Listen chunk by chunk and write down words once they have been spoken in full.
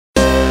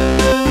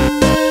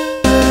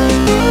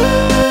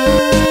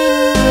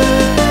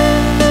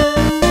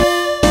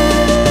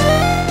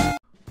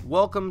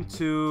welcome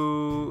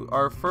to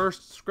our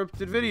first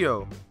scripted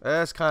video.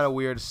 That's kind of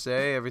weird to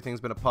say. Everything's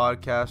been a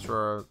podcast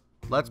or a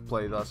let's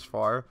play thus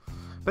far.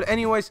 But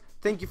anyways,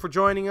 thank you for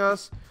joining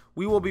us.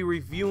 I will be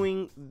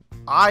reviewing,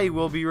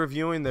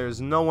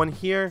 there's no one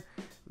here,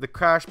 the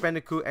Crash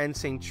Bandicoot and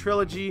Sane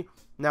Trilogy.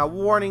 Now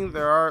warning,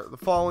 the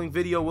following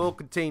video will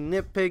contain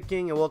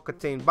nitpicking, it will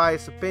contain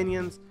biased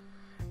opinions,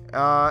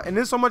 and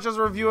this is so much as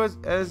a review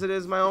as it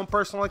is my own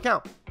personal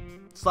account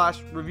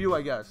 / review,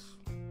 I guess.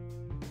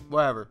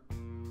 Whatever.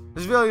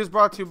 This video is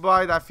brought to you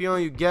by that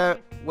feeling you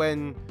get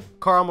when a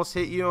car almost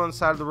hit you on the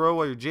side of the road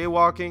while you're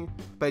jaywalking,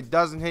 but it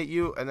doesn't hit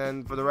you, and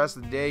then for the rest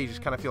of the day you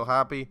just kind of feel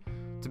happy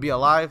to be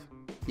alive.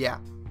 Yeah,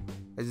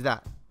 it's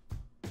that.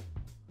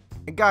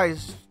 And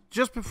guys,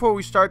 just before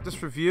we start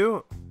this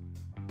review,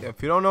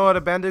 if you don't know what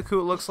a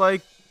Bandicoot looks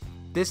like,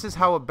 this is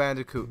how a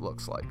Bandicoot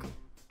looks like.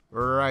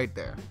 Right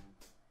there.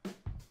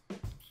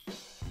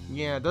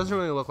 Yeah, it doesn't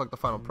really look like the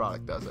final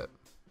product, does it?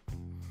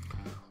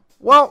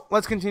 Well,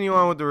 let's continue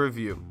on with the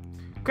review.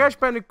 Crash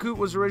Bandicoot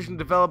was originally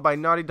developed by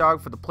Naughty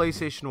Dog for the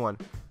PlayStation 1.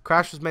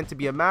 Crash was meant to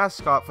be a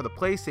mascot for the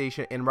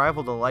PlayStation and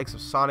rival the likes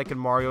of Sonic and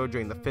Mario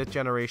during the 5th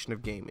generation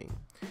of gaming.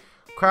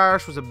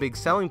 Crash was a big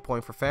selling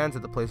point for fans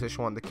of the PlayStation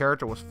 1. The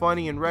character was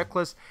funny and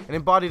reckless and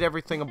embodied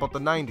everything about the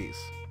 90s.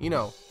 You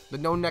know, the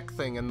no-neck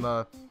thing and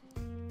the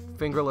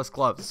fingerless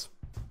gloves.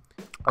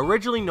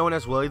 Originally known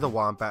as Willy the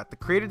Wombat, the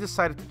creator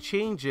decided to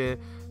change it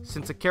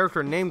since a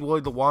character named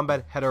Willy the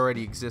Wombat had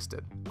already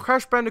existed.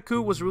 Crash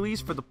Bandicoot was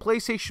released for the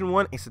PlayStation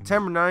 1 on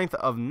September 9th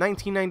of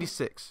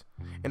 1996.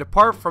 And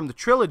apart from the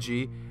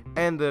trilogy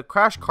and the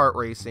Crash Kart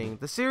racing,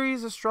 the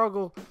series has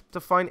struggled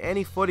to find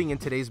any footing in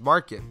today's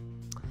market.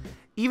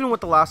 Even with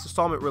the last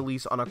installment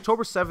released on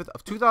October 7th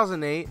of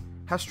 2008,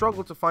 has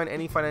struggled to find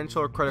any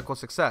financial or critical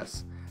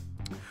success.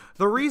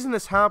 The reason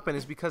this happened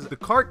is because the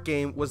kart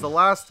game was the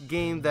last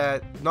game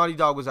that Naughty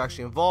Dog was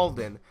actually involved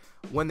in.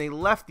 When they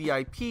left the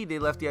IP,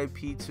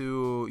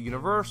 to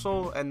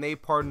Universal, and they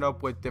partnered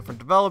up with different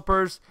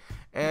developers,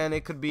 and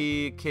it could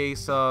be a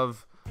case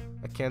of,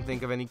 I can't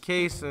think of any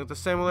case with a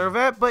similar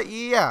event, but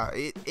yeah,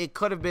 it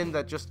could have been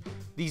that just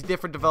these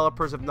different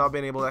developers have not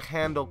been able to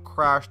handle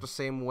Crash the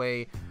same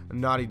way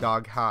Naughty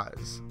Dog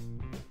has.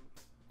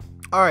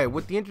 Alright,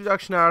 with the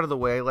introduction out of the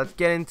way, let's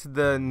get into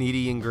the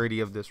nitty and gritty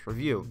of this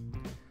review.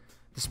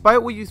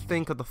 Despite what you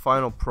think of the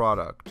final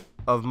product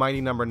of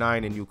Mighty No.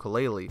 9 and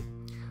Yooka-Laylee,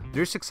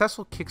 their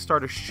successful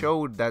Kickstarter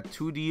showed that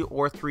 2D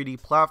or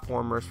 3D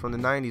platformers from the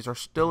 90s are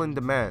still in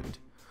demand.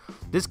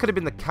 This could have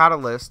been the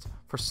catalyst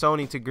for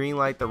Sony to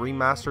greenlight the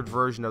remastered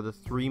version of the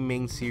 3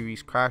 main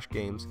series Crash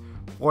games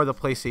for the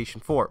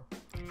PlayStation 4.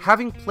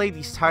 Having played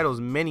these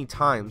titles many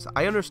times,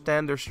 I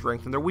understand their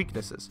strengths and their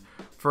weaknesses.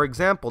 For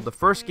example, the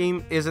first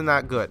game isn't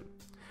that good,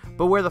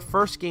 but where the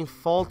first game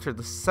faltered,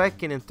 the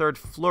second and third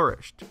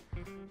flourished.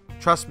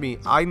 Trust me,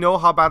 I know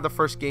how bad the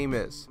first game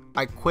is.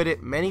 I quit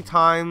it many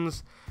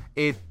times.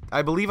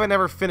 I believe I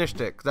never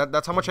finished it.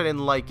 That's how much I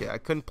didn't like it. I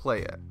couldn't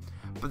play it.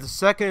 But the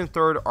second and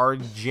third are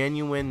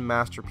genuine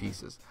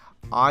masterpieces.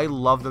 I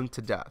love them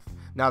to death.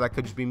 Now that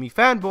could just be me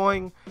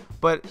fanboying,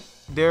 but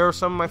they're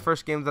some of my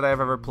first games that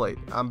I've ever played.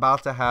 I'm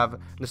about to have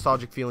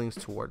nostalgic feelings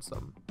towards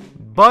them.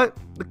 But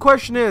the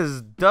question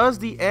is, does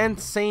the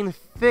end Sane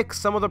fix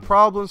some of the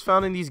problems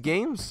found in these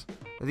games?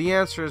 The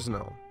answer is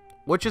no,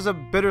 which is a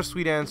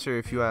bittersweet answer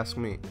if you ask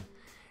me.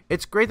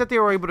 It's great that they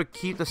were able to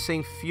keep the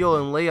same feel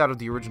and layout of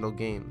the original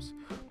games,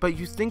 but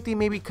you think they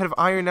maybe could have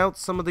ironed out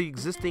some of the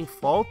existing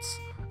faults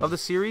of the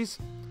series?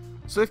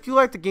 So if you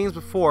liked the games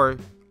before,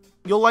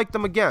 you'll like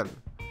them again.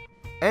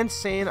 And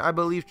Sane, I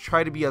believe,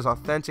 try to be as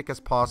authentic as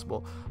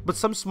possible, but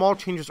some small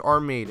changes are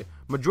made.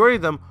 Majority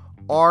of them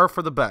are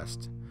for the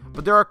best,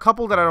 but there are a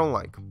couple that I don't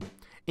like.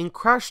 In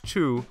Crash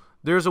 2,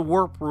 there's a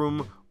warp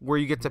room where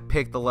you get to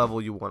pick the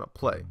level you want to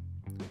play.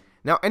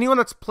 Now, anyone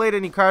that's played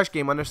any Crash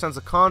game understands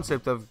the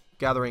concept of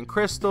gathering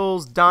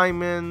crystals,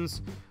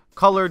 diamonds,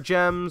 color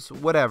gems,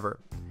 whatever.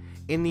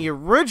 In the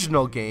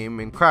original game,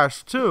 in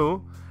Crash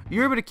 2,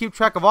 you're able to keep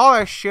track of all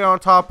that shit on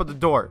top of the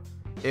door.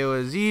 It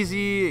was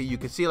easy, you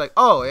could see like,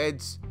 oh,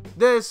 it's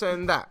this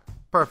and that.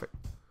 Perfect.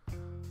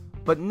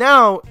 But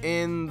now,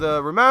 in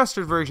the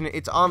remastered version,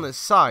 it's on the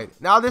side.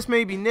 Now, this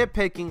may be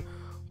nitpicking,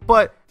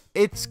 but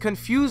it's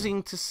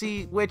confusing to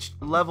see which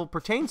level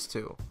pertains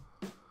to.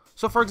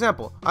 So, for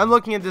example, I'm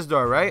looking at this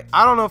door, right?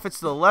 I don't know if it's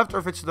to the left or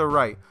if it's to the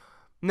right.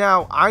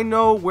 Now, I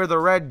know where the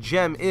red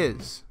gem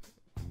is.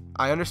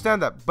 I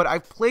understand that, but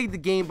I've played the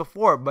game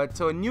before, but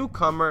to a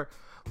newcomer,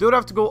 they would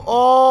have to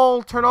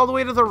turn all the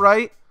way to the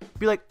right,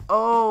 be like,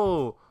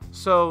 oh,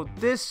 so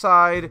this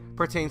side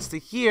pertains to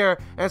here,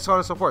 and so on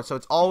and so forth. So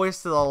it's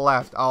always to the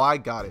left. Oh, I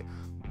got it.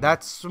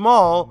 That's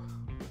small,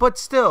 but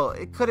still,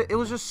 it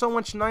was just so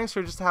much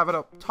nicer just to have it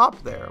up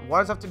top there. Why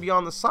does it have to be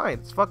on the side?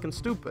 It's fucking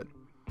stupid.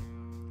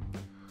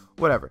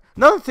 Whatever.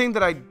 Another thing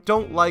that I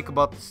don't like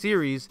about the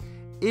series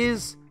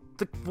is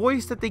the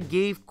voice that they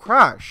gave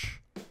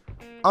Crash.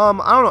 I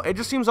don't know, it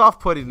just seems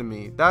off-putting to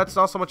me. That's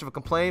not so much of a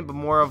complaint, but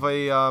more of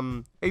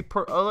a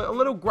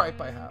little gripe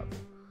I have.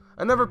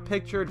 I never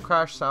pictured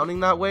Crash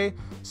sounding that way,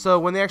 so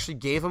when they actually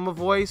gave him a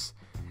voice,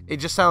 it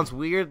just sounds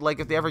weird.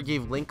 Like if they ever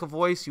gave Link a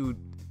voice,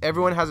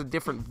 everyone has a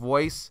different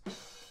voice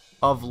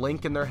of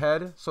Link in their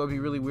head, so it'd be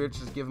really weird to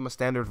just give him a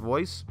standard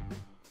voice.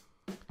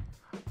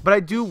 But I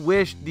do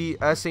wish the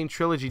Sane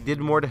Trilogy did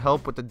more to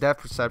help with the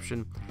depth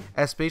perception,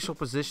 as spatial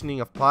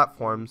positioning of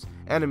platforms,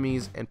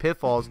 enemies, and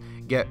pitfalls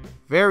get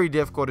very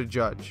difficult to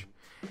judge.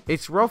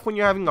 It's rough when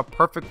you're having a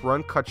perfect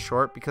run cut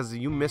short because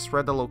you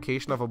misread the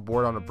location of a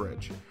board on a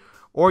bridge,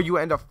 or you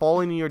end up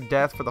falling to your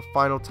death for the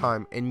final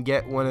time and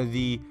get one of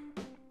the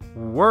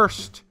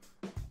worst,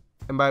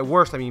 and by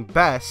worst I mean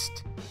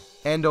best,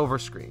 end over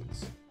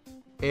screens.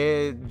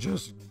 It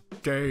just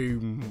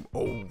game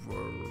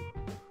over.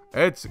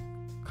 It's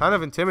kind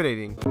of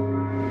intimidating.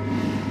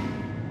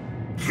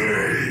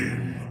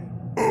 Game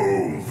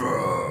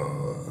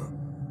over.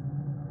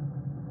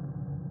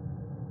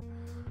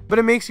 But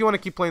it makes you want to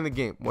keep playing the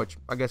game, which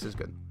I guess is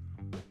good.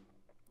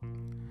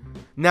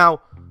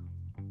 Now,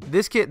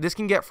 this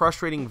can get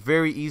frustrating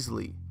very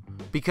easily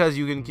because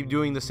you can keep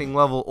doing the same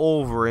level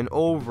over and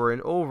over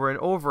and over and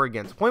over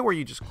again to the point where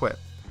you just quit.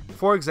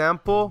 For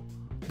example,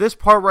 this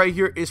part right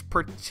here is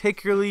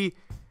particularly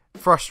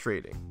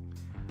frustrating.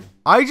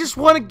 I just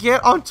want to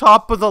get on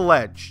top of the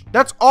ledge.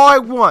 That's all I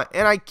want,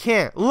 and I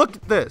can't. Look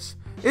at this.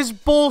 It's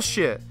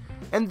bullshit.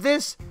 And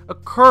this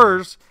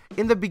occurs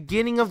in the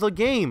beginning of the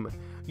game.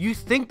 You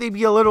think they'd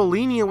be a little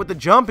lenient with the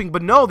jumping,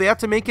 but no, they have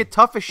to make it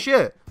tough as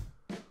shit.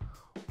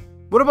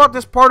 What about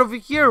this part over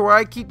here where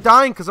I keep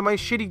dying because of my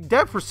shitty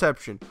depth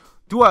perception?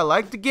 Do I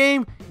like the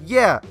game?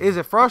 Yeah. Is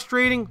it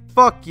frustrating?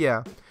 Fuck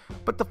yeah.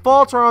 But the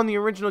faults are on the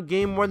original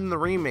game more than the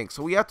remake,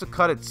 so we have to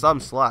cut it some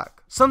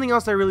slack. Something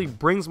else that really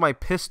brings my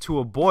piss to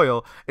a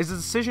boil is the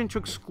decision to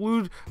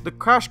exclude the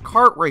Crash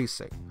Kart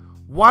Racing.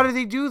 Why did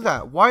they do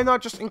that? Why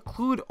not just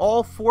include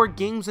all 4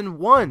 games in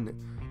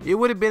one? It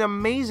would have been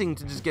amazing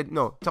to just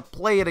to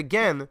play it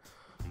again.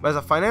 But as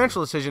a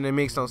financial decision, it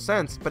makes no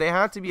sense, but it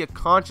had to be a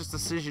conscious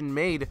decision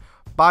made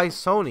by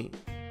Sony.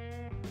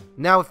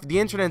 Now, if the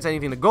internet's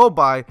anything to go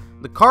by,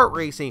 the kart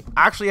racing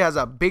actually has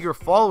a bigger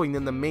following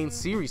than the main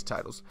series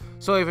titles,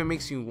 so if it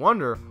makes you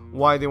wonder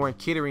why they weren't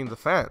catering to the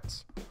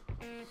fans.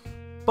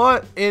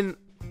 But in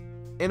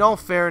all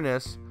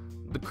fairness,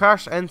 the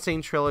Crash and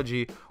Sane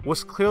Trilogy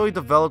was clearly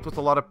developed with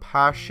a lot of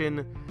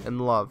passion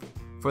and love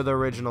for the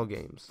original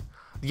games.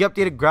 The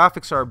updated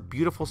graphics are a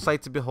beautiful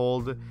sight to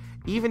behold,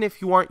 even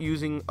if you aren't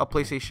using a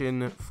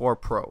PlayStation 4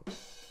 Pro.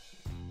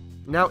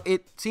 Now,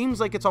 it seems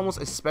like it's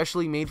almost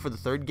especially made for the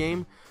third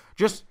game.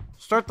 Just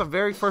start the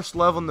very first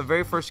level in the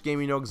very first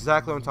game, you know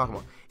exactly what I'm talking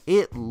about.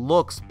 It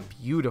looks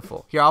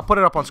beautiful. Here, I'll put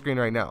it up on screen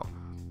right now.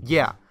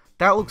 Yeah,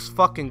 that looks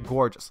fucking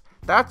gorgeous.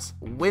 That's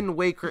Wind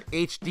Waker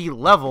HD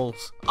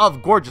levels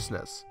of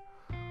gorgeousness.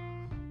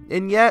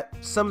 And yet,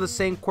 some of the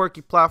same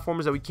quirky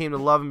platformers that we came to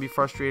love and be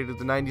frustrated with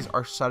the 90s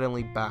are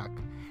suddenly back.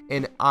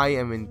 And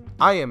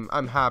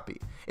I'm happy.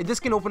 If this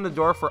can open the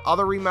door for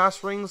other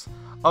remasterings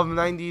of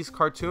 90s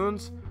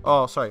cartoons,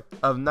 of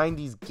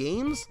 90s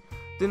games,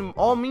 then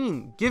all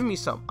mean, give me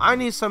some. I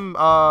need some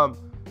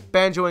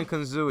Banjo and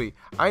Kazooie.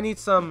 I need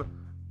some,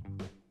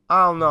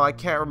 I don't know, I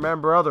can't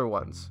remember other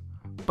ones.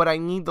 But I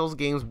need those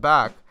games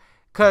back.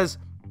 Because,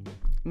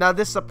 now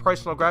this is a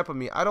personal gripe of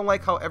me. I don't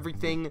like how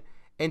everything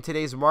in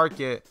today's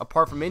market,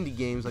 apart from indie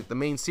games, like the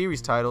main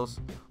series titles,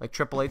 like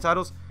AAA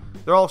titles,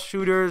 they're all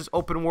shooters,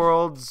 open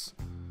worlds,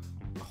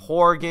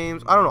 horror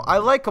games. I don't know. I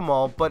like them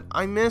all, but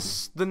I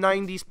miss the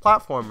 90s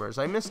platformers.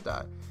 I miss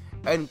that.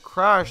 And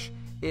Crash,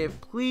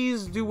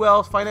 please do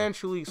well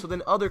financially so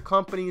then other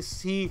companies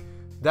see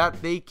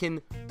that they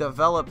can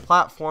develop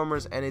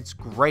platformers and it's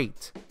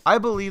great. I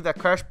believe that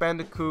Crash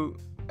Bandicoot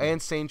and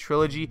Sane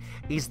Trilogy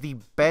is the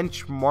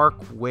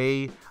benchmark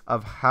way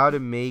of how to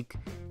make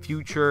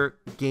future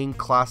game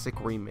classic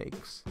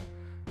remakes.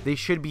 They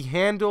should be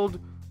handled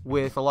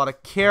with a lot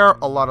of care,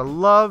 a lot of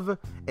love,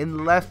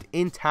 and left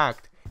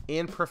intact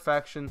in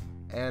perfection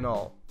and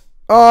all.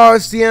 Oh,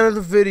 it's the end of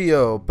the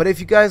video. But if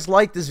you guys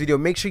like this video,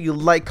 make sure you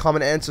like,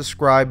 comment, and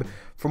subscribe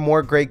for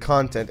more great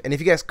content. And if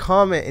you guys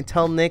comment and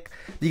tell Nick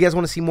that you guys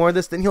want to see more of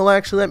this, then he'll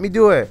actually let me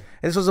do it.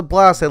 And this was a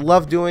blast. I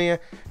love doing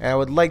it, and I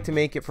would like to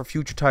make it for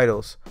future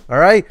titles.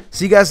 Alright?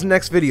 See you guys in the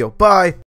next video. Bye!